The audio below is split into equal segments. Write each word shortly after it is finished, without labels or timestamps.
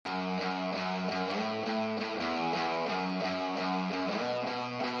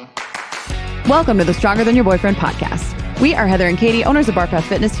Welcome to the Stronger Than Your Boyfriend podcast. We are Heather and Katie, owners of Barpath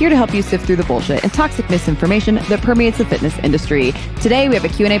Fitness, here to help you sift through the bullshit and toxic misinformation that permeates the fitness industry. Today, we have a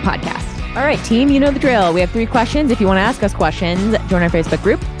Q&A podcast. All right, team, you know the drill. We have 3 questions. If you want to ask us questions, join our Facebook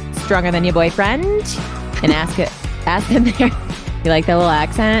group, Stronger Than Your Boyfriend, and ask them there. You like that little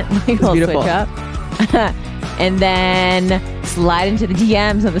accent? Like a little switch up. And then slide into the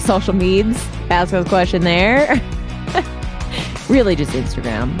DMs of the social medias. Ask us a question there. Really just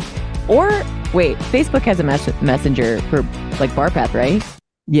Instagram. Or, wait, Facebook has a messenger for like Barpath, right?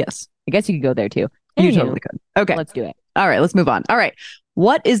 Yes. I guess you could go there too. You totally could. Okay. Let's do it. All right, let's move on. All right.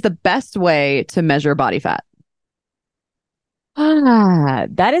 What is the best way to measure body fat?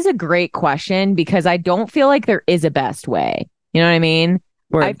 That is a great question because I don't feel like there is a best way. You know what I mean?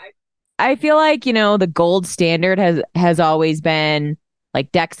 I feel like, you know, the gold standard has always been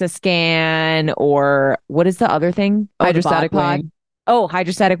like DEXA scan, or what is the other thing? Hydrostatic weighing. Oh,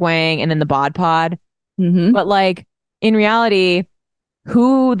 hydrostatic weighing, and then the bod pod. Mm-hmm. But like in reality,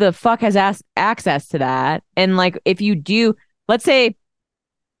 who the fuck has access to that? And like if you do, let's say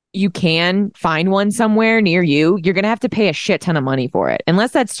you can find one somewhere near you, you're going to have to pay a shit ton of money for it.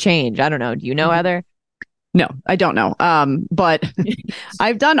 Unless that's changed. I don't know. Do you know, Heather? No, I don't know. But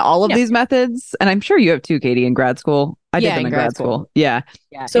I've done all of these methods, and I'm sure you have too, Katie, in grad school. I did them in grad school. Yeah.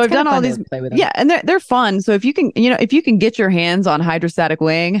 So I've done all these. Yeah, and they're fun. So if you can, if you can get your hands on hydrostatic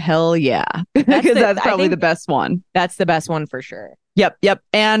weighing, hell yeah, because that's probably the best one. That's the best one for sure. Yep.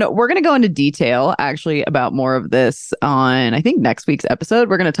 And we're going to go into detail actually about more of this on, I think, next week's episode.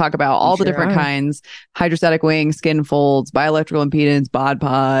 We're going to talk about all the different kinds: hydrostatic weighing, skin folds, bioelectrical impedance, bod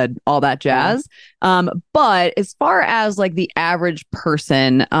pod, all that jazz. But as far as like the average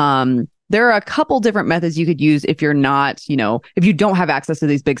person, there are a couple different methods you could use if you're not, if you don't have access to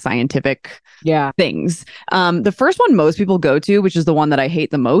these big scientific things. The first one most people go to, which is the one that I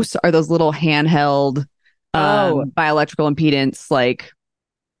hate the most, are those little handheld bioelectrical impedance, like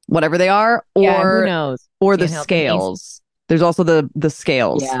whatever they are, or who knows? Or the scales. There's also the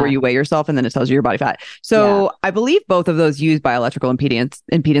scales where you weigh yourself and then it tells you your body fat. So I believe both of those use bioelectrical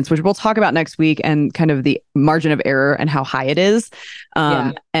impedance, which we'll talk about next week, and kind of the margin of error and how high it is,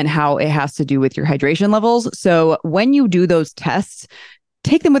 and how it has to do with your hydration levels. So when you do those tests,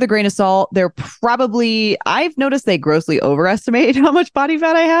 take them with a grain of salt. They're probably, I've noticed they grossly overestimate how much body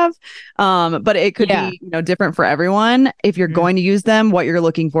fat I have. But it could be, different for everyone. If you're going to use them, what you're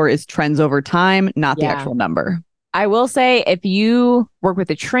looking for is trends over time, not the actual number. I will say, if you work with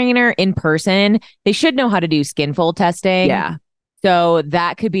a trainer in person, they should know how to do skin fold testing. Yeah. So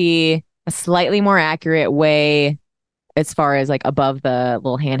that could be a slightly more accurate way as far as like above the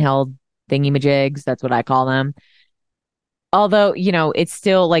little handheld thingy-majigs. That's what I call them. Although, it's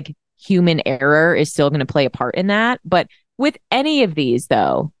still like human error is still going to play a part in that. But with any of these,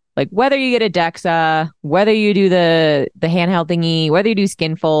 though, like whether you get a DEXA, whether you do the handheld thingy, whether you do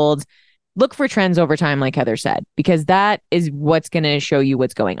skin folds, look for trends over time, like Heather said, because that is what's going to show you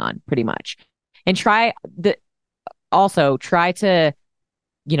what's going on pretty much. And try to,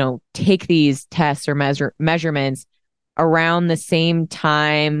 take these tests or measurements around the same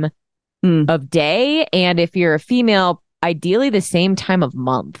time of day. And if you're a female, ideally the same time of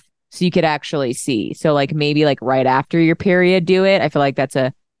month, so you could actually see. So like maybe like right after your period, do it. I feel like that's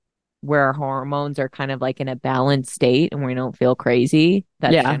where our hormones are kind of like in a balanced state and we don't feel crazy.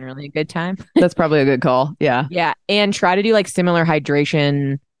 That's generally a good time. That's probably a good call. Yeah. Yeah. And try to do like similar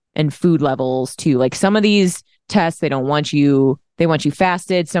hydration and food levels too. Like some of these tests, they want you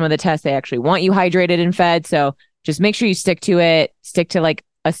fasted. Some of the tests, they actually want you hydrated and fed. So just make sure you stick to it. Stick to like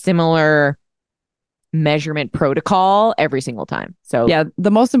a similar measurement protocol every single time. So yeah,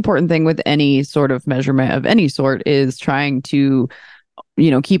 the most important thing with any sort of measurement of any sort is trying to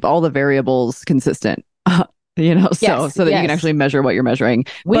keep all the variables consistent, so that you can actually measure what you're measuring.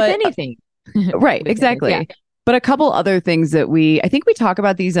 With anything. Right, exactly. Yeah. But a couple other things that I think we talk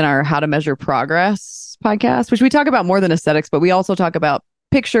about these in our How to Measure Progress podcast, which we talk about more than aesthetics, but we also talk about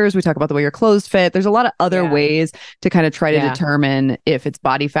pictures. We talk about the way your clothes fit. There's a lot of other ways to kind of try to determine if it's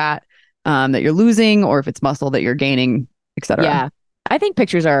body fat that you're losing or if it's muscle that you're gaining, etc. Yeah. I think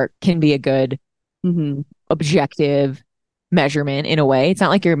pictures can be a good objective measurement in a way. It's not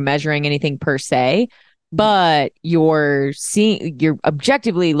like you're measuring anything per se, but you're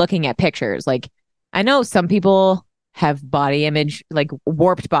objectively looking at pictures. Like I know some people have body image, like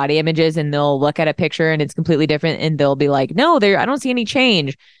warped body images, and they'll look at a picture and it's completely different and they'll be like, no, I don't see any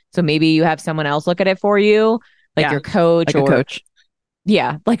change. So maybe you have someone else look at it for you, like your coach, like a coach.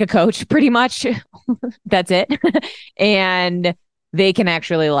 Yeah, like a coach, pretty much. That's it. And they can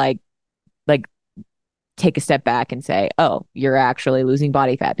actually like take a step back and say, oh, you're actually losing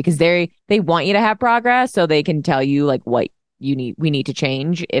body fat, because they want you to have progress so they can tell you like what we need to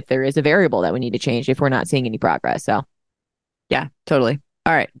change if there is a variable that we need to change if we're not seeing any progress. So yeah, totally.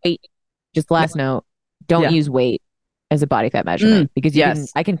 All right. Weight. Just last note, don't use weight as a body fat measurement,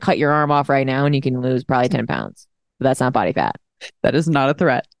 because I can cut your arm off right now and you can lose probably 10 pounds, but that's not body fat. That is not a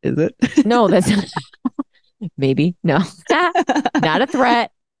threat, is it? No, that's maybe. No, not a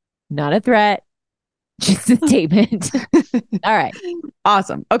threat. Not a threat. Just a statement. All right.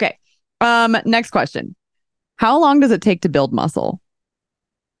 Awesome. Okay. Next question. How long does it take to build muscle?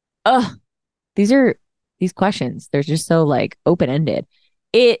 These questions. They're just so like open-ended.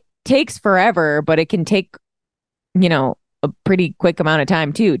 It takes forever, but it can take, a pretty quick amount of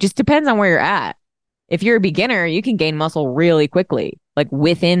time too. Just depends on where you're at. If you're a beginner, you can gain muscle really quickly, like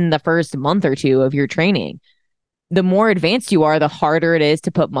within the first month or two of your training. The more advanced you are, the harder it is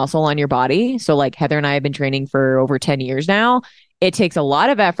to put muscle on your body. So like Heather and I have been training for over 10 years now. It takes a lot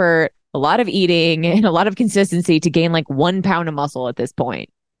of effort, a lot of eating, and a lot of consistency to gain like 1 pound of muscle at this point.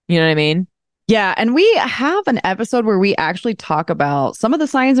 You know what I mean? Yeah. And we have an episode where we actually talk about some of the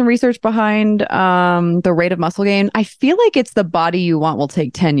science and research behind the rate of muscle gain. I feel like it's the Body You Want Will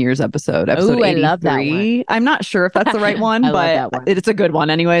Take 10 Years episode 83. I love that one. I'm not sure if that's the right one, but it's a good one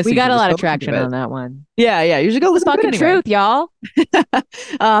anyway. So we got a lot of traction on that one. Yeah. Yeah. You should go listen to it anyway. Truth, y'all.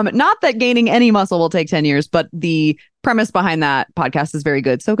 Not that gaining any muscle will take 10 years, but the premise behind that podcast is very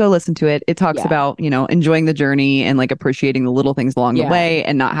good. So go listen to it. It talks about, enjoying the journey and like appreciating the little things along the way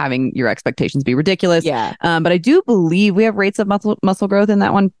and not having your expectations be ridiculous. Yeah. But I do believe we have rates of muscle growth in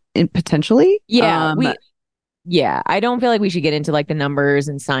that one potentially. Yeah. I don't feel like we should get into like the numbers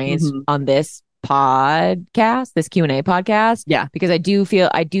and science on this podcast, this Q&A podcast. Yeah. Because I do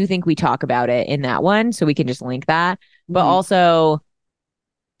think we talk about it in that one. So we can just link that. But also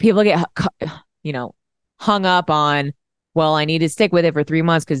people get, hung up on, well, I need to stick with it for 3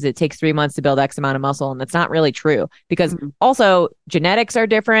 months because it takes 3 months to build X amount of muscle. And that's not really true, because also genetics are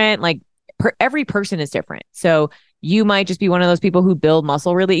different. Like every person is different. So you might just be one of those people who build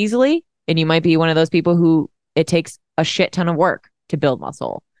muscle really easily. And you might be one of those people who it takes a shit ton of work to build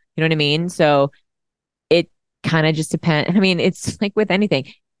muscle. You know what I mean? So it kind of just depends. I mean, it's like with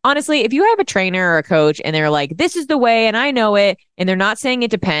anything. Honestly, if you have a trainer or a coach and they're like, this is the way and I know it, and they're not saying it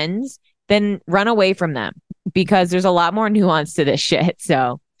depends, then run away from them, because there's a lot more nuance to this shit.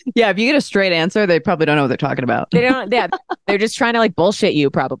 So yeah, if you get a straight answer, they probably don't know what they're talking about. They don't. Yeah, they're just trying to like bullshit you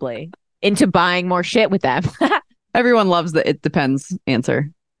probably into buying more shit with them. Everyone loves the "it depends"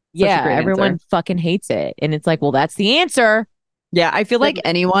 answer. Yeah, everyone fucking hates it, and it's like, well, that's the answer. Yeah, I feel like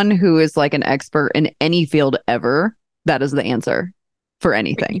anyone who is like an expert in any field ever, that is the answer for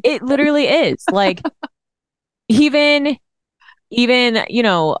anything. It literally is. Like even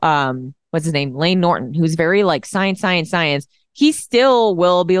what's his name? Lane Norton, who's very like science. He still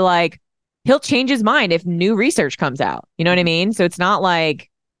will be like, he'll change his mind if new research comes out. You know what I mean? So it's not like,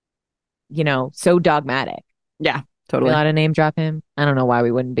 so dogmatic. Yeah, totally. We ought to name drop him. I don't know why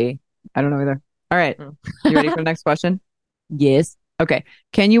we wouldn't be. I don't know either. All right. You ready for the next question? Yes. Okay.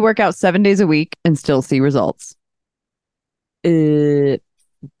 Can you work out 7 days a week and still see results? Why?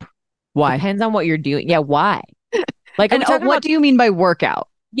 Depends on what you're doing. Yeah, why? Like, and what do you mean by workout?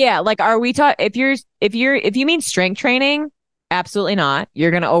 Yeah, like, are we talking? If you mean strength training, absolutely not.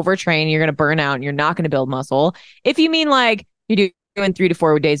 You're gonna overtrain. You're gonna burn out, and you're not gonna build muscle. If you mean like you're doing 3 to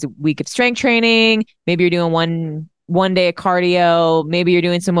 4 days a week of strength training, maybe you're doing one day of cardio, maybe you're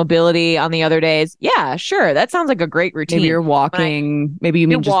doing some mobility on the other days. Yeah, sure, that sounds like a great routine. Maybe you're walking. Maybe you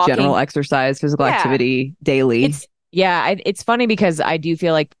mean just walking. General exercise, physical activity daily. It's funny because I do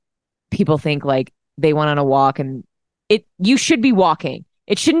feel like people think like they went on a walk and you should be walking.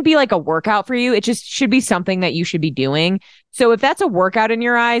 It shouldn't be like a workout for you. It just should be something that you should be doing. So if that's a workout in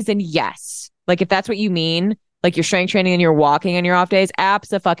your eyes, then yes. Like if that's what you mean, like you're strength training and you're walking on your off days,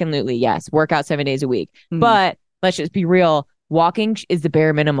 abso-fucking-lutely, yes. Workout 7 days a week. Mm-hmm. But let's just be real. Walking is the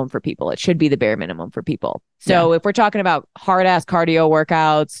bare minimum for people. It should be the bare minimum for people. So if we're talking about hard ass cardio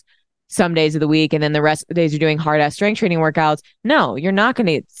workouts some days of the week, and then the rest of the days you're doing hard ass strength training workouts, no, you're not going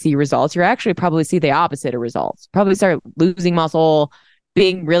to see results. You're actually probably see the opposite of results. Probably start losing muscle,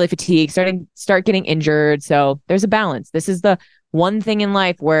 being really fatigued, start getting injured. So there's a balance. This is the one thing in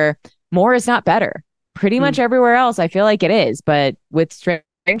life where more is not better. Pretty much everywhere else, I feel like it is. But with strength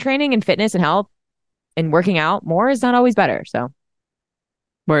training and fitness and health and working out, more is not always better. So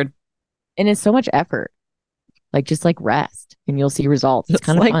word. And it's so much effort. Like just like rest and you'll see results. It's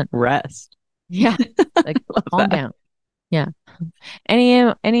kind of like fun. Rest. Yeah. Like calm down. Yeah. Any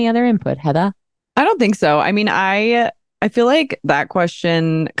other input, Heather? I don't think so. I mean, I feel like that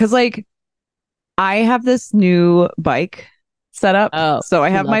question, because like I have this new bike set up. Oh, so I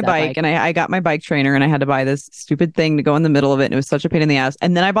have my bike. And I got my bike trainer and I had to buy this stupid thing to go in the middle of it. And it was such a pain in the ass.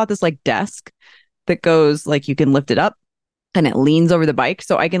 And then I bought this like desk that goes like you can lift it up and it leans over the bike.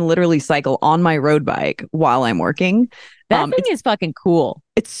 So I can literally cycle on my road bike while I'm working. That thing is fucking cool.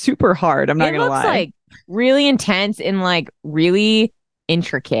 It's super hard. I'm not going to lie. It looks like really intense and like really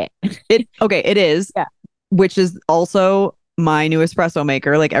intricate. It is. Yeah. Which is also my new espresso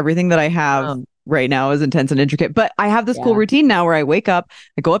maker. Like everything that I have right now is intense and intricate. But I have this cool routine now where I wake up,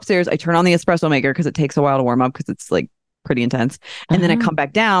 I go upstairs, I turn on the espresso maker because it takes a while to warm up because it's like pretty intense. And then I come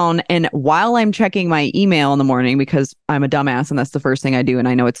back down. And while I'm checking my email in the morning, because I'm a dumbass and that's the first thing I do. And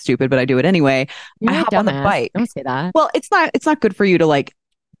I know it's stupid, but I do it anyway. You're I hop on the bike. Don't say that. Well, it's not good for you to like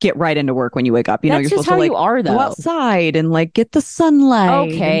get right into work when you wake up. You know, you're supposed to like you are, though. Go outside and like get the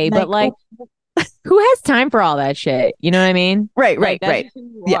sunlight. Okay, but like who has time for all that shit? You know what I mean? Right.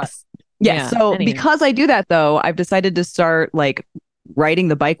 Yes. Yeah. So because I do that though, I've decided to start like riding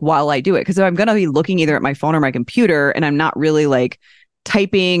the bike while I do it. Because if I'm going to be looking either at my phone or my computer and I'm not really like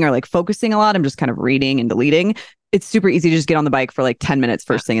typing or like focusing a lot, I'm just kind of reading and deleting. It's super easy to just get on the bike for like 10 minutes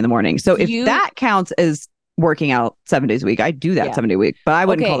first thing in the morning. So if that counts as working out 7 days a week, I do that 7 days a week, but I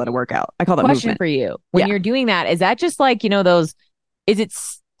wouldn't call that a workout. I call that question movement. For you. When you're doing that, is that just like, you know, those, is it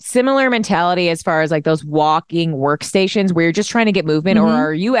similar mentality as far as like those walking workstations where you're just trying to get movement, or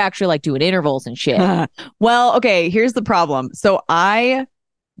are you actually like doing intervals and shit? Well, okay, here's the problem. So I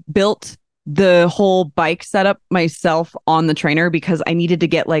built the whole bike setup myself on the trainer because I needed to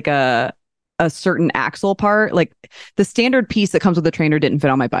get like a certain axle part. Like the standard piece that comes with the trainer didn't fit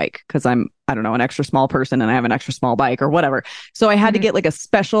on my bike because I'm, I don't know, an extra small person and I have an extra small bike or whatever. So I had to get like a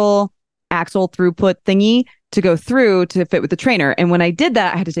special axle throughput thingy to go through to fit with the trainer. And when I did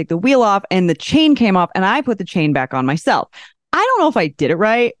that, I had to take the wheel off and the chain came off and I put the chain back on myself. I don't know if I did it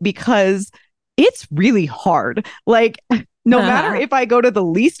right because it's really hard. Like no matter if I go to the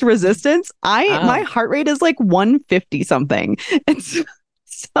least resistance, my heart rate is like 150 something. And so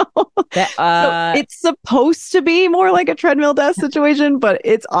it's supposed to be more like a treadmill desk situation, but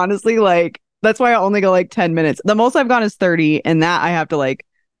it's honestly like, that's why I only go like 10 minutes. The most I've gone is 30 and that I have to like,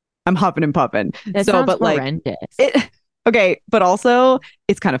 I'm huffing and puffing. That sounds horrendous. Okay, but also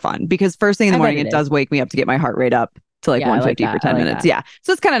it's kind of fun because first thing in the morning it does wake me up to get my heart rate up to like 150 for 10 minutes. That. Yeah,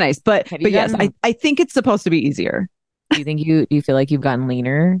 so it's kind of nice. But yes, I think it's supposed to be easier. Do you feel like you've gotten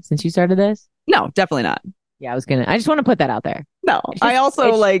leaner since you started this? No, definitely not. Yeah, I just want to put that out there. No, I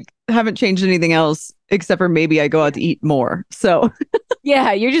also like haven't changed anything else except for maybe I go out to eat more. So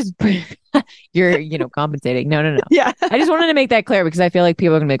yeah, you're compensating. No. Yeah. I just wanted to make that clear because I feel like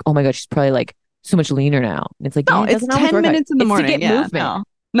people are gonna be like, oh my god, she's probably like so much leaner now. And it's like, no, it's 10 minutes in the morning. To get movement.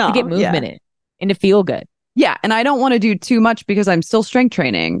 No. To get movement in and to feel good. Yeah. And I don't want to do too much because I'm still strength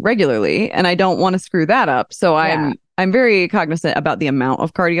training regularly and I don't want to screw that up. So I'm very cognizant about the amount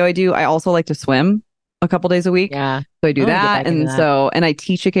of cardio I do. I also like to swim a couple days a week. Yeah. So I do that. And and I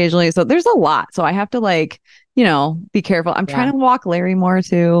teach occasionally. So there's a lot. So I have to like, be careful. I'm trying to walk Larry more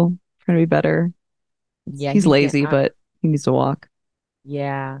too. Trying to be better. Yeah. He's lazy, but he needs to walk.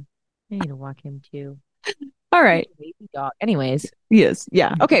 Yeah. I need to walk him too. All right. Lazy dog. Anyways. He is.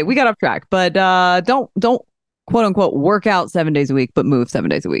 Yeah. Okay. We got off track, but don't quote unquote work out 7 days a week, but move 7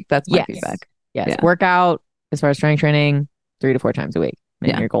 days a week. That's my feedback. Yes. Yeah. Work out as far as strength training 3 to 4 times a week.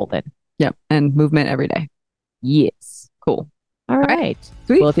 And you're golden. Yep. And movement every day. Yes. Cool. All right.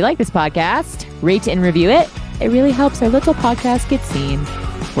 Sweet. Well, if you like this podcast, rate and review it. It really helps our little podcast get seen.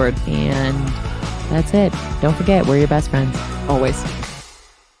 Word. And that's it. Don't forget, we're your best friends. Always.